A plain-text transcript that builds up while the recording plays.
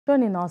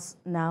Joining us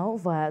now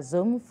via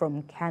Zoom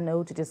from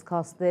Kano to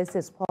discuss this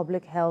is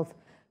public health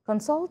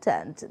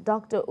consultant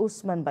Dr.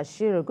 Usman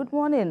Bashir. Good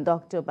morning,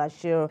 Dr.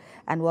 Bashir,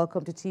 and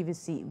welcome to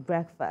TVC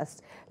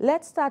Breakfast.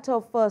 Let's start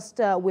off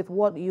first with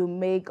what you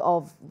make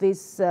of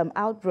this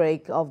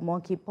outbreak of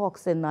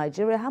monkeypox in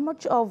Nigeria. How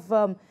much of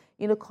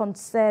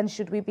concern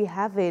should we be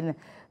having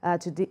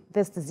to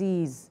this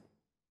disease?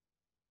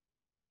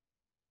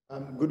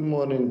 Good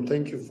morning.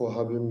 Thank you for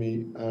having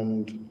me.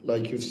 And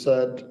like you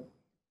said,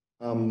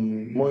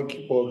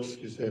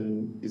 monkeypox is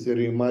a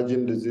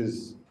reimagined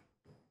disease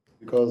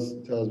because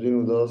it has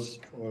been with us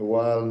for a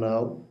while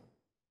now.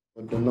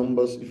 But the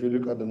numbers, if you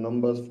look at the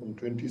numbers from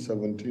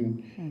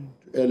 2017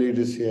 to early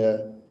this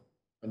year,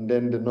 and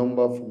then the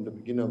number from the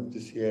beginning of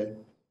this year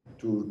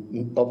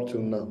to up to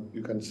now,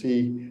 you can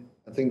see,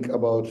 I think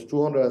about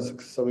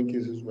 267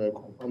 cases were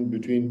confirmed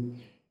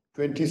between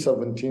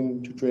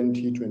 2017 to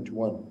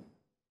 2021.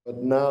 But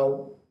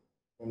now,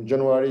 from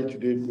January to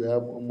date, we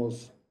have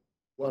almost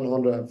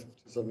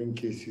 157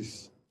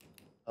 cases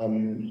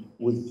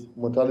with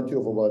mortality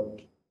of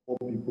about 4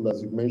 people,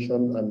 as you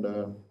mentioned, and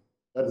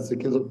that is a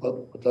case of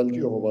mortality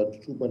of about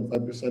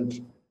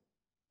 2.5%,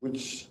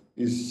 which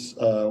is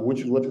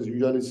what is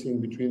usually seen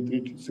between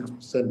 3 to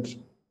 6%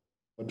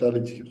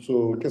 mortality.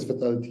 So case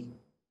fatality.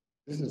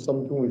 This is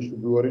something we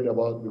should be worried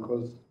about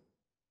because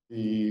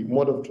the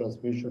mode of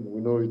transmission,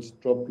 we know it's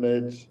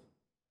droplets,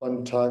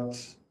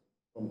 contacts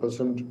from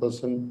person to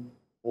person,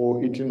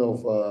 or eating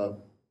of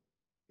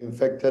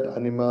infected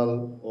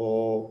animal,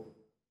 or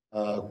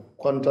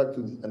contact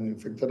with an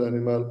infected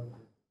animal,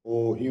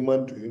 or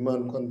human to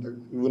human contact,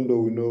 even though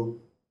we know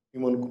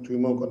human to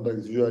human contact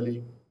is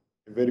usually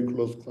a very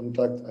close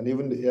contact, and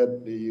even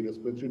the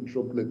respiratory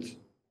droplets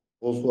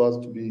also has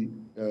to be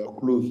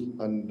close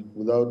and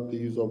without the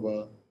use of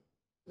a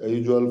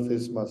usual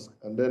face mask.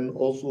 And then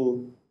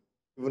also,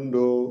 even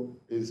though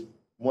it's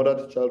mother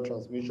to child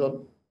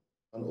transmission,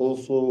 and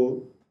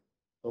also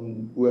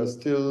we are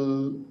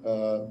still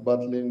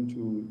battling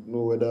to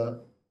know whether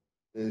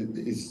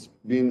it's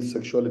being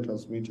sexually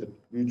transmitted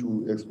due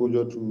to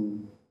exposure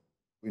to,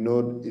 we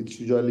know it's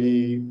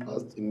usually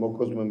passed in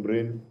mucous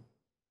membrane,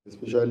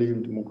 especially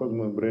if the mucous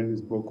membrane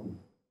is broken.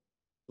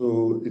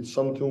 So it's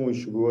something we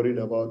should be worried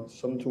about,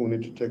 something we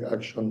need to take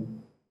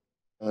action.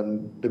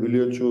 And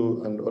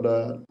WHO and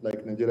other,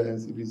 like Nigeria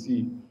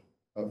NCDC,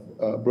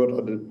 have brought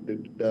out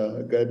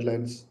the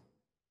guidelines,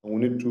 and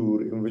we need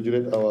to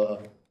invigilate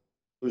our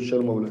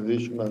social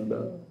mobilization and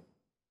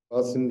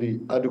passing the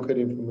adequate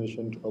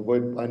information to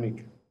avoid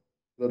panic,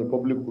 so that the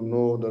public will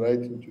know the right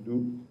thing to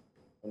do,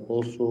 and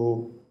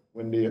also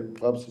when they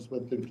have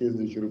suspected case,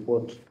 they should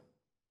report.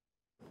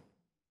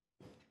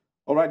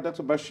 All right,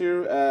 Dr.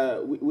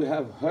 Bashir, we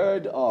have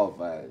heard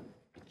of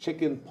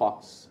chicken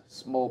pox,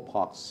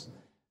 smallpox.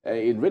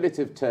 In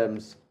relative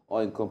terms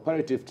or in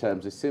comparative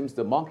terms, it seems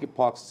the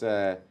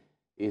monkeypox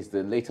is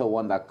the later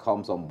one that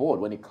comes on board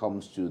when it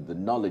comes to the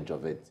knowledge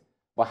of it.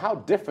 But how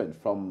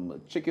different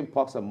from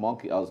chickenpox and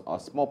or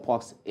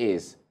smallpox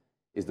is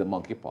the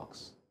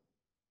monkeypox?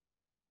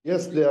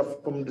 Yes, they are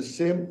from the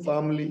same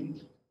family,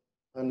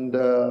 and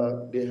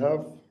they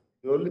have,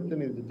 the only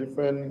thing is the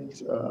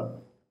different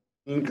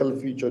clinical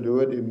feature, the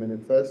way they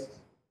manifest,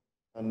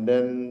 and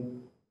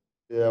then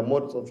their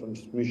modes of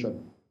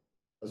transmission.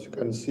 As you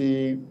can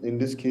see, in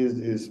this case,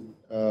 is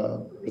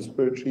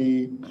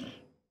respiratory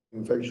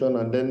infection,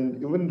 and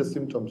then even the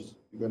symptoms.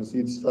 You can see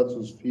it starts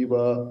with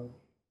fever,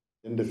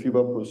 and the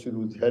fever proceeds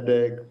with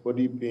headache,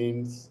 body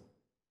pains.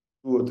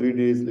 2 or 3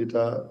 days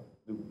later,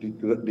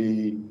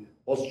 the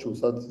pustule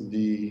starts,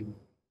 the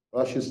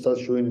rashes start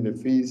showing in the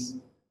face.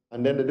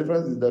 And then the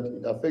difference is that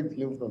it affects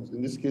lymph nodes.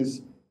 In this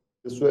case,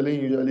 the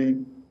swelling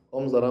usually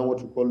comes around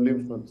what we call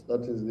lymph nodes.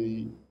 That is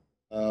the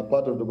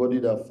part of the body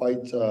that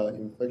fights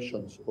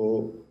infections,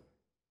 or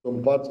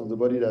some parts of the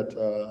body that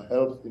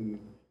helps in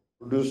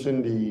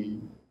producing the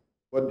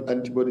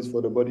antibodies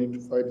for the body to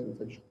fight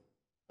infection.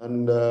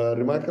 And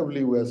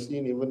remarkably, we are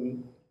seeing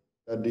even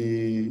that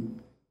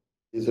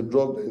is a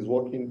drug that is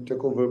working,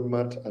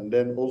 tecovirimat, and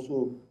then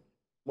also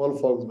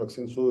smallpox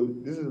vaccine. So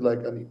this is like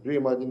a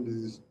reimagined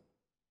disease.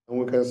 And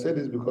we can say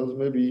this because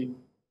maybe,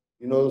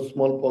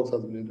 smallpox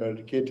has been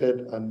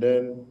eradicated, and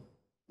then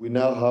we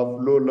now have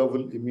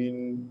low-level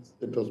immune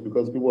status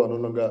because people are no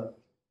longer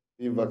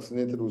being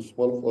vaccinated with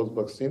smallpox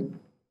vaccine.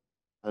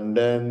 And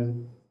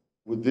then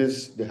with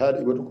this,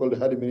 what we call the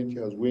herd immunity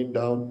has waned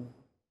down.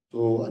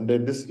 So, and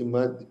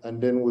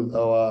then with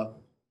our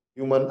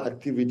human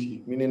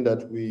activity, meaning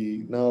that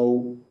we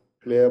now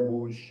clear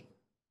bush,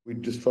 we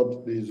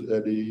disrupt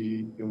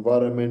the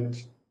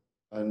environment,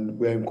 and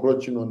we're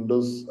encroaching on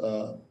those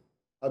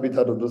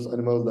habitat of those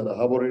animals that are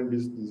harboring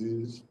this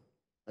disease.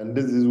 And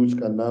this disease which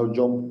can now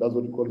jump, that's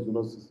what we call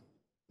zoonosis.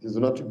 It's a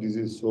zoonotic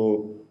disease.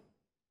 So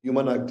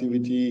human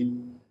activity,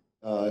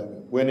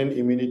 waning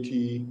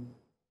immunity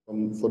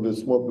for the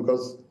small,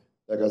 because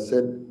like I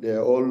said,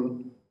 they're all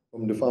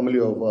from the family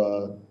of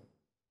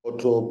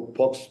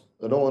orthopox.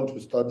 I don't want to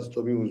start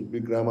disturbing with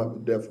big grammar,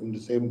 but they're from the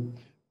same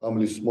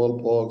family: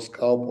 smallpox,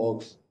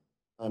 cowpox,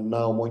 and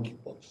now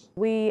monkeypox.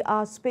 We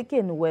are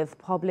speaking with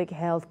public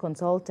health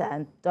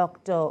consultant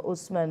Dr.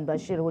 Usman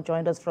Bashir, who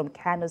joined us from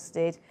Kano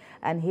State,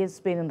 and he's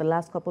been in the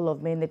last couple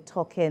of minutes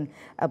talking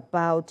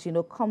about,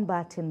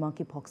 combating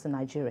monkeypox in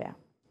Nigeria.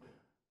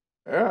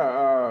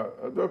 Yeah,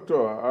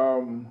 Doctor,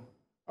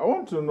 I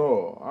want to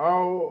know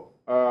how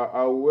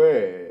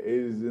aware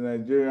is the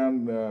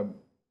Nigerian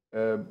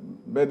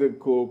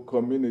medical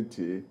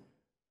community,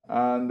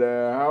 and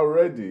how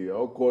ready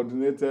or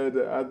coordinated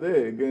are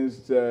they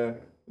against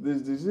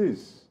this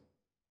disease?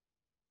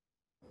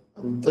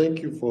 Thank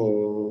you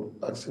for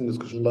asking this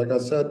question. Like I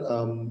said,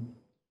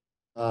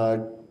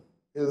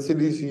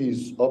 NCDC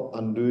is up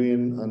and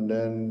doing, and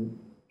then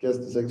case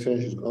detection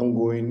is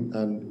ongoing,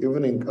 and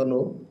even in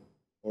Kano,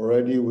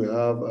 already we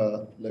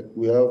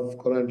have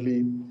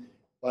currently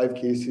 5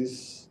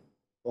 cases,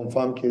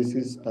 confirmed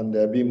cases, and they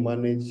are being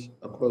managed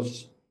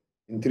across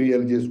in 3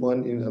 LGs,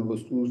 1 in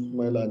Albostu,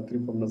 Smaila, and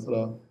 3 from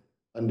Nasara,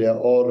 and they are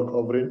all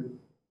recovering.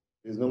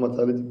 There's no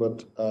mortality,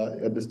 but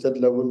at the state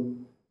level,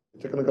 the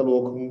technical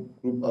working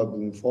group have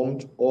been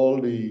formed. All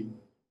the,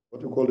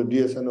 what we call the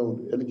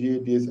DSNO, the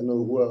LGA,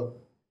 DSNO, who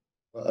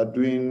are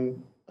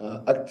doing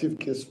active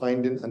case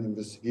finding and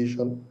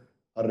investigation,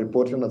 are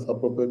reporting as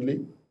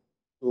appropriately.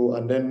 So,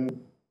 and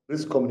then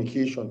risk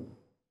communication,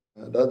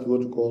 that's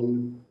what we call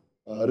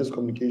risk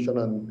communication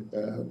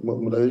and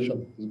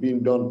moderation is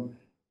being done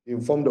to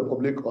inform the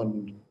public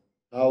on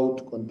how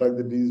to contact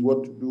the disease,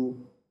 what to do,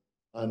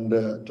 and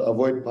to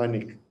avoid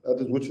panic. That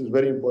is, which is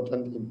very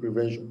important in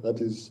prevention.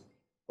 That is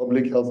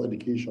public health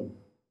education.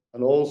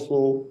 And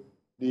also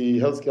the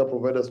healthcare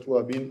providers too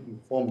are being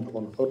informed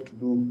on how to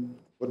do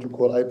what we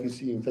call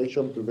IPC,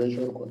 infection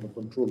prevention and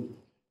control,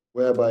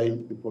 whereby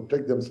they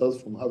protect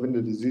themselves from having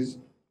the disease,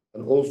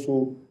 and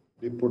also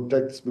they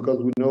protect,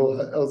 because we know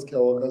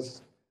healthcare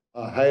workers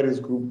are a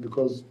high-risk group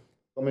because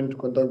coming into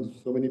contact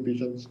with so many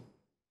patients,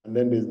 and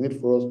then there's need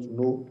for us to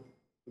know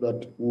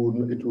that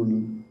it will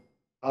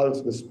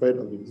halt the spread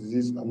of the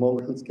disease among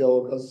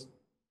healthcare workers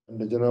and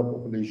the general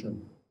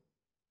population.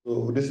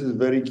 So this is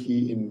very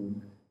key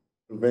in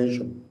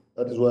prevention.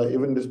 That is why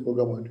even this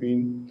program we're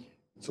doing,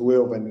 it's a way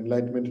of an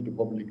enlightenment to the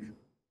public.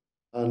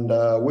 And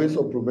ways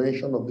of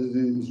prevention of this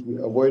disease, we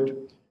avoid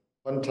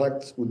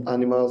contacts with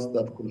animals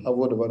that could have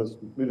the virus,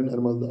 including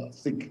animals that are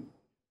sick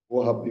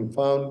or have been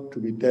found to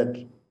be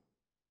dead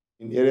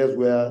in areas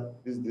where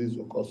this disease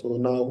occurs. So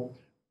now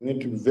we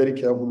need to be very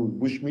careful with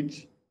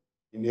bushmeat.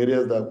 In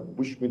areas that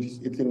bushmeat is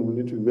eaten, we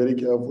need to be very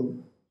careful.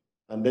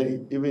 And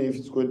then even if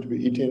it's going to be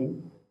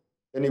eaten,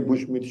 any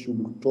bushmeat should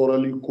be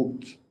thoroughly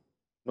cooked,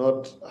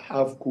 not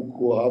half cooked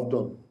or half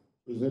done.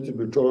 It needs to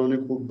be thoroughly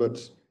cooked,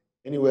 but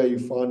anywhere you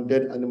find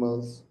dead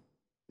animals,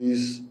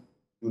 please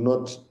do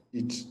not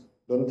eat.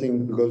 Don't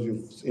think because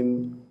you've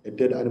seen a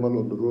dead animal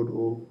on the road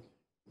or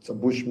it's a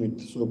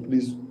bushmeat. So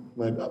please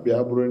might be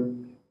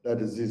harboring that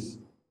disease.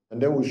 And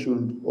then we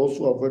should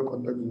also avoid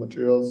contact with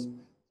materials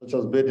such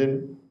as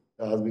bedding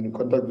that has been in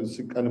contact with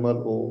sick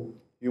animal or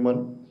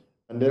human.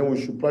 And then we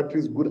should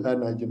practice good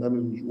hand hygiene. That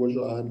means we should wash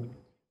our hands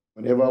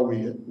whenever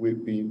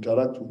we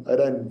interact with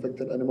either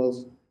infected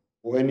animals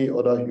or any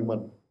other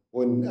human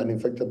or an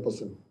infected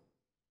person.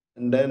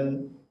 And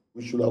then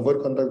we should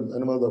avoid contact with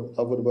animals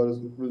that have the virus,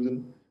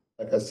 including,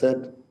 like I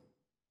said,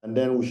 and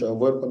then we should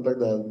avoid contact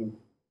that has been,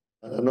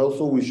 and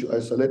also we should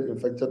isolate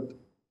infected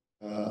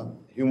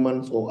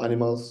humans or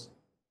animals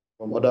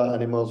from other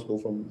animals or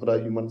from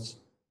other humans.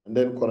 And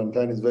then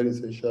quarantine is very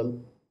essential.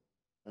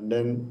 And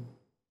then,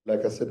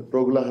 like I said,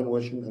 regular hand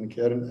washing and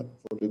caring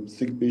for the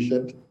sick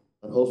patient.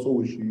 And also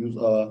we should use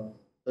our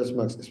face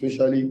masks,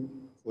 especially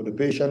for the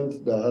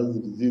patient that has the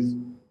disease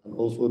and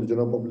also the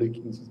general public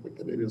in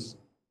suspected areas.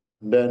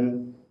 And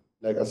then,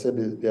 like I said,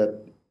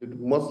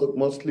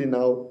 mostly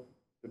now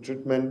the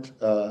treatment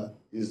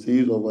is the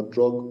use of a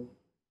drug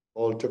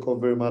called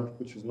Tecovirimat,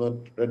 which is not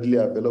readily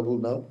available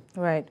now.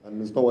 Right.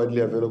 And it's not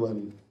widely available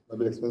and a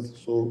bit expensive.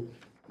 So,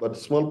 but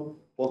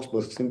smallpox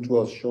vaccine too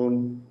has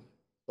shown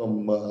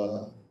some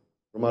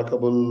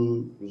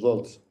remarkable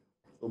results.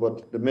 So,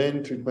 but the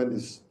main treatment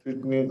is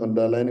treating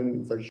underlying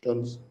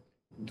infections,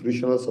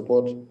 nutritional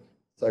support,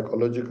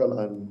 psychological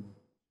and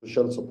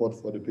social support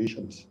for the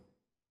patients.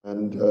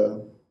 And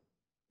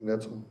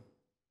that's all.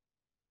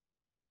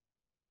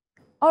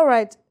 All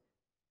right.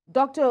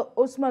 Dr.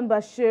 Usman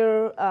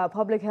Bashir,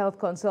 public health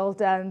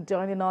consultant,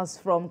 joining us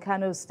from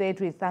Kano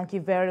State. We thank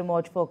you very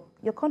much for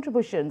your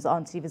contributions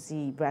on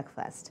TVC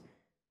Breakfast.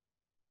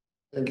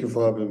 Thank you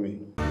for having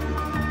me.